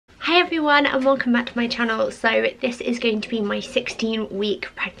Hi everyone and welcome back to my channel. So this is going to be my 16-week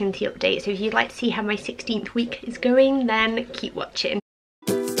pregnancy update. So if you'd like to see how my 16th week is going, then keep watching.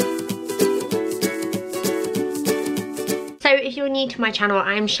 So if you're new to my channel,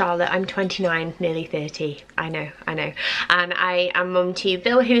 I'm Charlotte, I'm 29, nearly 30, I know, and I am mum to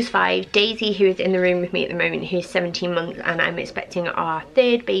Bill, who's 5, Daisy, who is in the room with me at the moment, who's 17 months, and I'm expecting our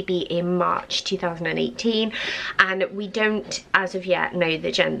third baby in March 2018, and we don't, as of yet, know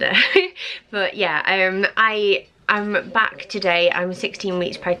the gender, but yeah, I'm back today. I'm 16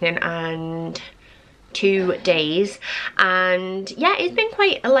 weeks pregnant and 2 days, and yeah, it's been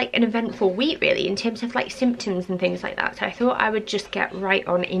quite an eventful week really in terms of like symptoms and things like that, so I thought I would just get right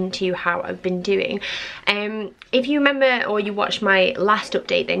on into how I've been doing. If you remember or you watched my last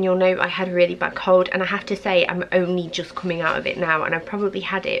update, then you'll know I had a really bad cold, and I have to say I'm only just coming out of it now, and I've probably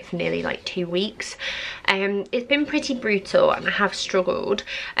had it for nearly like 2 weeks. It's been pretty brutal and I have struggled,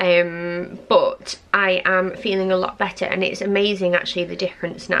 but I am feeling a lot better, and it's amazing actually the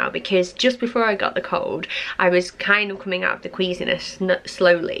difference now, because just before I got the cold I was kind of coming out of the queasiness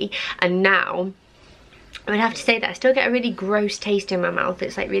slowly, and now I would have to say that I still get a really gross taste in my mouth.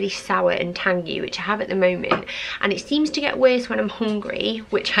 It's like really sour and tangy, which I have at the moment, and it seems to get worse when I'm hungry,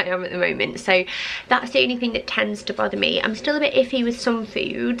 which I am at the moment, so that's the only thing that tends to bother me. I'm still a bit iffy with some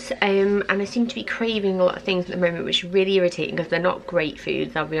foods, and I seem to be craving a lot of things at the moment, which is really irritating because they're not great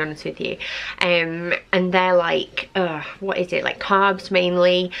foods, I'll be honest with you, and they're like what is it, like carbs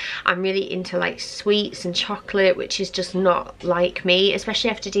mainly. I'm really into like sweets and chocolate, which is just not like me, especially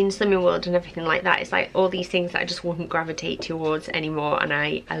after doing Slimming World and everything like that. It's like all these things that I just wouldn't gravitate towards anymore, and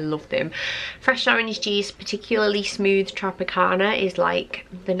I love them. Fresh orange juice, particularly smooth Tropicana, is like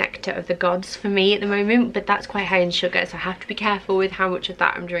the nectar of the gods for me at the moment, but that's quite high in sugar, so I have to be careful with how much of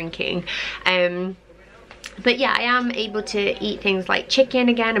that I'm drinking. But yeah, I am able to eat things like chicken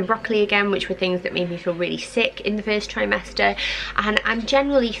again and broccoli again, which were things that made me feel really sick in the first trimester, and I'm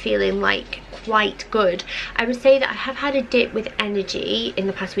generally feeling like quite good. I would say that I have had a dip with energy in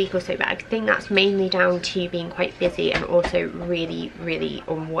the past week or so, but I think that's mainly down to being quite busy and also really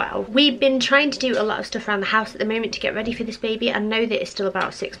unwell. We've been trying to do a lot of stuff around the house at the moment to get ready for this baby. I know that it's still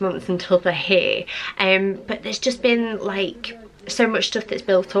about 6 months until they're here, but there's just been like so much stuff that's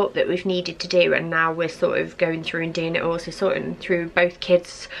built up that we've needed to do, and now we're sort of going through and doing it all. So sorting through both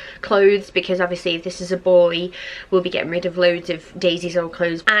kids' clothes, because obviously if this is a boy we'll be getting rid of loads of Daisy's old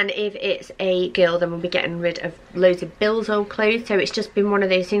clothes, and if it's a girl then we'll be getting rid of loads of Bill's old clothes. So it's just been one of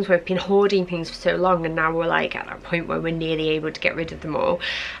those things where we've been hoarding things for so long, and now we're like at that point where we're nearly able to get rid of them all,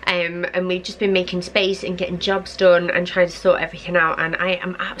 and we've just been making space and getting jobs done and trying to sort everything out, and I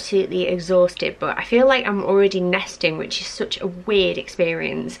am absolutely exhausted, but I feel like I'm already nesting, which is such a weird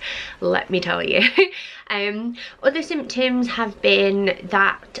experience, let me tell you. Other symptoms have been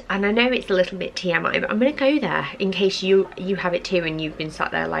that, and I know it's a little bit TMI, but I'm gonna go there in case you have it too and you've been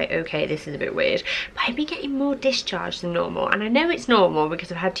sat there like, okay, this is a bit weird, but I've been getting more discharge than normal, and I know it's normal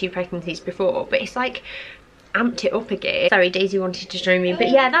because I've had 2 pregnancies before, but it's like amped it up again. Sorry, Daisy wanted to join me, but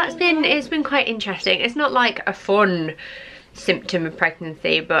yeah, it's been quite interesting. It's not like a fun symptom of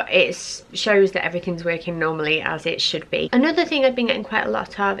pregnancy, but it shows that everything's working normally as it should be. Another thing I've been getting quite a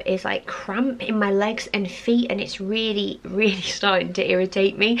lot of is like cramp in my legs and feet, and it's really starting to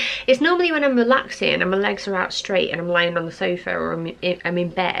irritate me. It's normally when I'm relaxing and my legs are out straight and I'm lying on the sofa or I'm in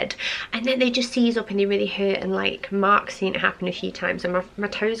bed, and then they just seize up and they really hurt, and like Mark's seen it happen a few times, and my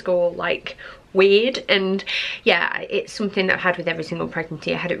toes go all like weird. And yeah, it's something that I've had with every single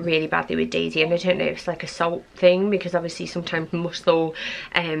pregnancy. I had it really badly with Daisy, and I don't know if it's like a salt thing, because obviously sometimes muscle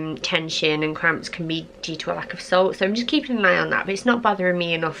tension and cramps can be due to a lack of salt, so I'm just keeping an eye on that, but it's not bothering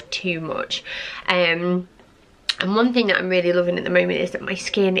me enough too much. And one thing that I'm really loving at the moment is that my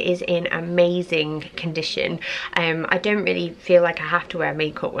skin is in amazing condition. I don't really feel like I have to wear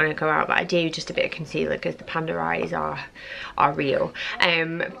makeup when I go out, but I do just a bit of concealer because the panda eyes are real.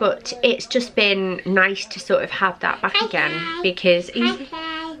 But it's just been nice to sort of have that back again, because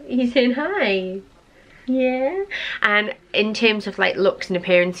he's saying hi. Yeah, and in terms of like looks and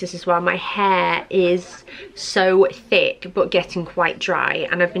appearances as well, my hair is so thick but getting quite dry,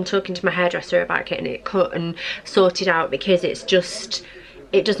 and I've been talking to my hairdresser about getting it cut and sorted out, because it's just,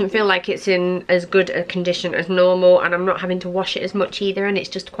 it doesn't feel like it's in as good a condition as normal, and I'm not having to wash it as much either, and it's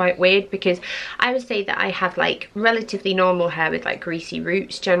just quite weird, because I would say that I have like relatively normal hair with like greasy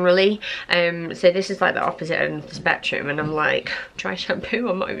roots generally, so this is like the opposite end of the spectrum, and I'm like, dry shampoo,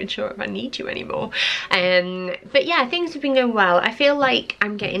 I'm not even sure if I need you anymore. But yeah, things have been going well. I feel like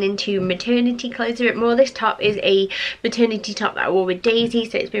I'm getting into maternity clothes a bit more. This top is a maternity top that I wore with Daisy,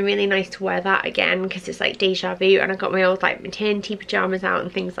 so it's been really nice to wear that again, because it's like deja vu, and I got my old like maternity pajamas out out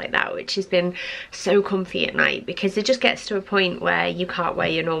and things like that, which has been so comfy at night, because it just gets to a point where you can't wear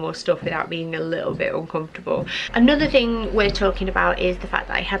your normal stuff without being a little bit uncomfortable. Another thing we're talking about is the fact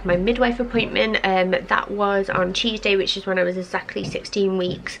that I had my midwife appointment. That was on Tuesday, which is when I was exactly 16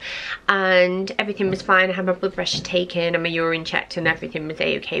 weeks, and everything was fine. I had my blood pressure taken and my urine checked and everything was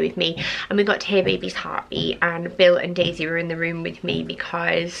okay with me, and we got to hear baby's heartbeat, and Bill and Daisy were in the room with me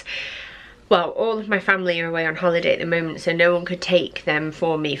because, well, all of my family are away on holiday at the moment, so no one could take them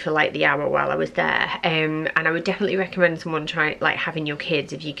for me for like the hour while I was there. And I would definitely recommend someone having your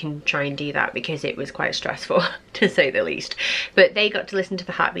kids if you can try and do that, because it was quite stressful to say the least. But they got to listen to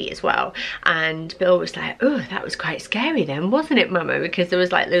the heartbeat as well, and Bill was like, oh, that was quite scary then, wasn't it, Mama? Because there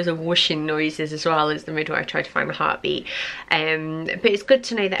was like loads of whooshing noises as well as the midwife tried to find the heartbeat. But it's good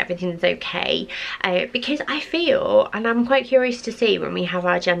to know that everything's okay, because I feel, and I'm quite curious to see when we have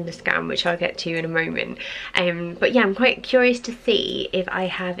our gender scan, which I'll get to in a moment, but yeah, I'm quite curious to see if I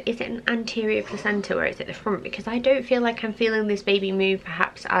have, is it an anterior placenta or is it the front, because I don't feel like I'm feeling this baby move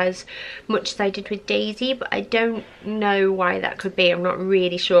perhaps as much as I did with Daisy, but I don't know why that could be. I'm not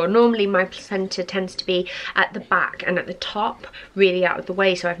really sure. Normally my placenta tends to be at the back and at the top, really out of the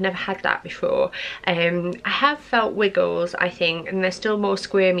way, so I've never had that before. I have felt wiggles, I think, and they're still more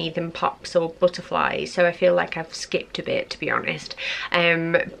squirmy than pops or butterflies, so I feel like I've skipped a bit, to be honest.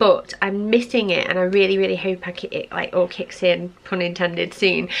 But I'm missing it, and I really hope it like all kicks in, pun intended,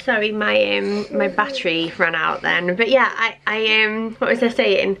 soon. Sorry, my battery ran out then. But yeah, I what was I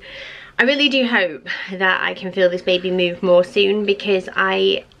saying? I really do hope that I can feel this baby move more soon, because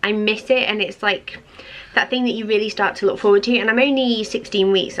I miss it, and it's like that thing that you really start to look forward to. And I'm only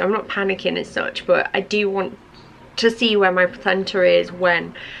 16 weeks, so I'm not panicking as such, but I do want to see where my placenta is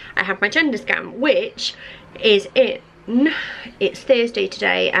when I have my gender scan, which is it's Thursday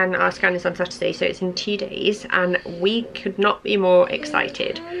today and our scan is on Saturday, so it's in 2 days, and we could not be more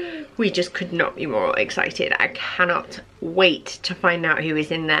excited. We just could not be more excited. I cannot wait to find out who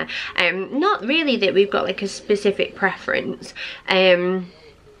is in there. Not really that we've got like a specific preference,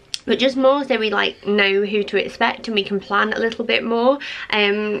 but just more so we like know who to expect and we can plan a little bit more.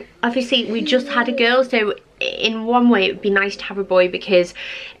 Obviously we just had a girl, so in one way it would be nice to have a boy because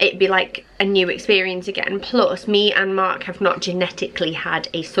it'd be like a new experience again. Plus me and Mark have not genetically had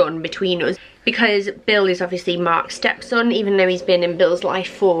a son between us, because Bill is obviously Mark's stepson, even though he's been in Bill's life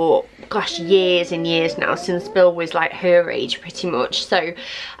for, gosh, years and years now, since Bill was like her age pretty much. So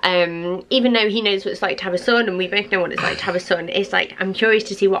even though he knows what it's like to have a son, and we both know what it's like to have a son, it's like I'm curious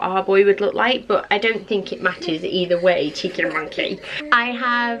to see what our boy would look like, but I don't think it matters either way, chicken monkey. I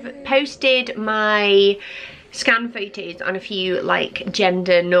have posted my scan photos on a few like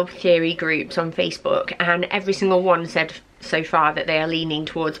gender nub theory groups on Facebook, and every single one said so far that they are leaning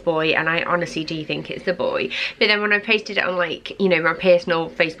towards boy, and I honestly do think it's the boy. But then when I posted it on like, you know, my personal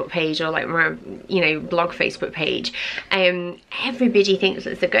Facebook page or like my, you know, blog Facebook page, everybody thinks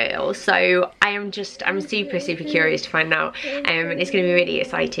it's a girl. So I'm super curious to find out, and it's going to be really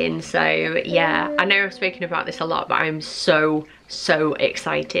exciting. So yeah, I know I've spoken about this a lot, but I'm so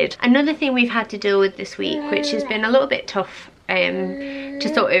excited. Another thing we've had to deal with this week, which has been a little bit tough to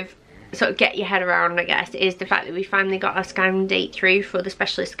sort of get your head around, I guess, is the fact that we finally got our scan date through for the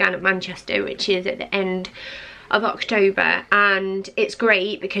specialist scan at Manchester, which is at the end of October. And it's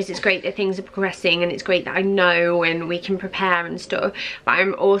great because it's great that things are progressing, and it's great that I know and we can prepare and stuff, but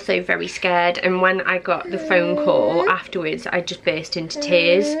I'm also very scared. And when I got the phone call afterwards, I just burst into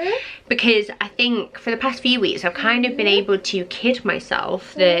tears, because I think for the past few weeks I've kind of been able to kid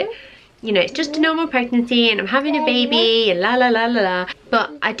myself that, you know, it's just a normal pregnancy and I'm having a baby and la la la la la.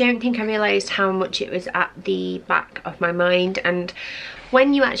 But I don't think I realised how much it was at the back of my mind. And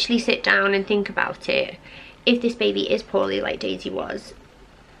when you actually sit down and think about it, if this baby is poorly like Daisy was,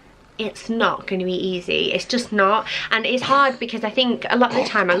 it's not going to be easy. It's just not. And it's hard because I think a lot of the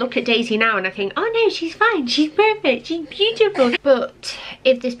time I look at Daisy now and I think, oh no, she's fine, she's perfect, she's beautiful. But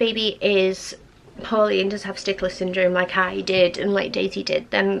if this baby is poorly and does have Stickler Syndrome like I did and like Daisy did,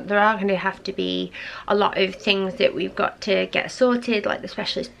 then there are going to have to be a lot of things that we've got to get sorted, like the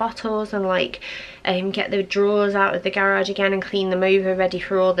specialist bottles, and like get the drawers out of the garage again and clean them over, ready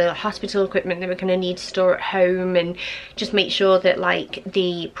for all the hospital equipment that we're going to need to store at home, and just make sure that like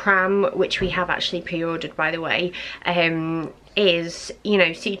the pram, which we have actually pre-ordered by the way, is, you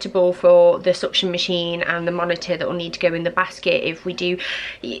know, suitable for the suction machine and the monitor that will need to go in the basket if we do.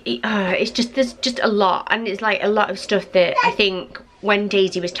 It's just, there's just a lot, and it's like a lot of stuff that I think when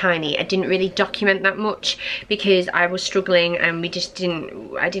Daisy was tiny I didn't really document that much because I was struggling and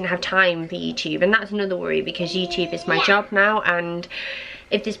I didn't have time for YouTube. And that's another worry, because YouTube is my job now, and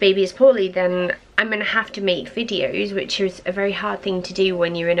if this baby is poorly then I'm gonna have to make videos, which is a very hard thing to do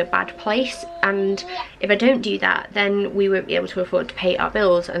when you're in a bad place, and if I don't do that, then we won't be able to afford to pay our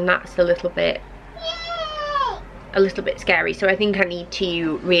bills, and that's a little bit scary. So I think I need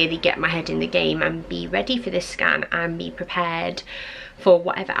to really get my head in the game and be ready for this scan and be prepared for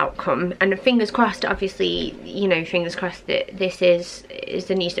whatever outcome. And fingers crossed, obviously, you know, fingers crossed that this is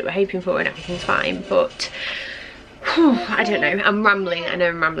the news that we're hoping for and everything's fine. But I don't know, I'm rambling, I know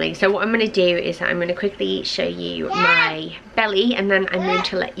I'm rambling. So what I'm going to do is I'm going to quickly show you my belly and then I'm going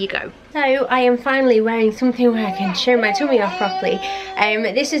to let you go. So I am finally wearing something where I can show my tummy off properly.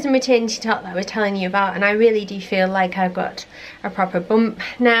 This is the maternity top that I was telling you about, and I really do feel like I've got a proper bump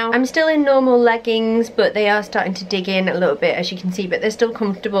now. I'm still in normal leggings, but they are starting to dig in a little bit, as you can see, but they're still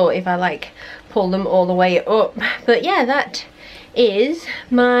comfortable if I like pull them all the way up. But yeah, that is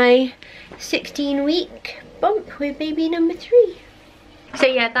my 16-week bump with baby number 3. So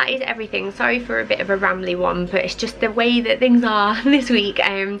yeah, that is everything. Sorry for a bit of a rambly one, but it's just the way that things are this week.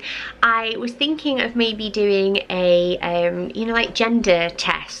 I was thinking of maybe doing a you know, like gender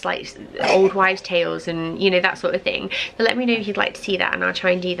test, like old wives' tales and, you know, that sort of thing. So let me know if you'd like to see that, and I'll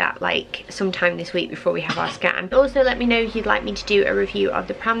try and do that like sometime this week before we have our scan. Also let me know if you'd like me to do a review of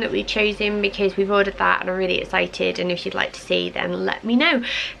the pram that we've chosen, because we've ordered that and I'm really excited, and if you'd like to see, then let me know.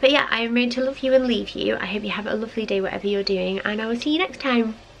 But yeah, I am going to love you and leave you. I hope you have a lovely day whatever you're doing, and I will see you next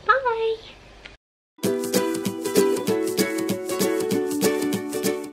time.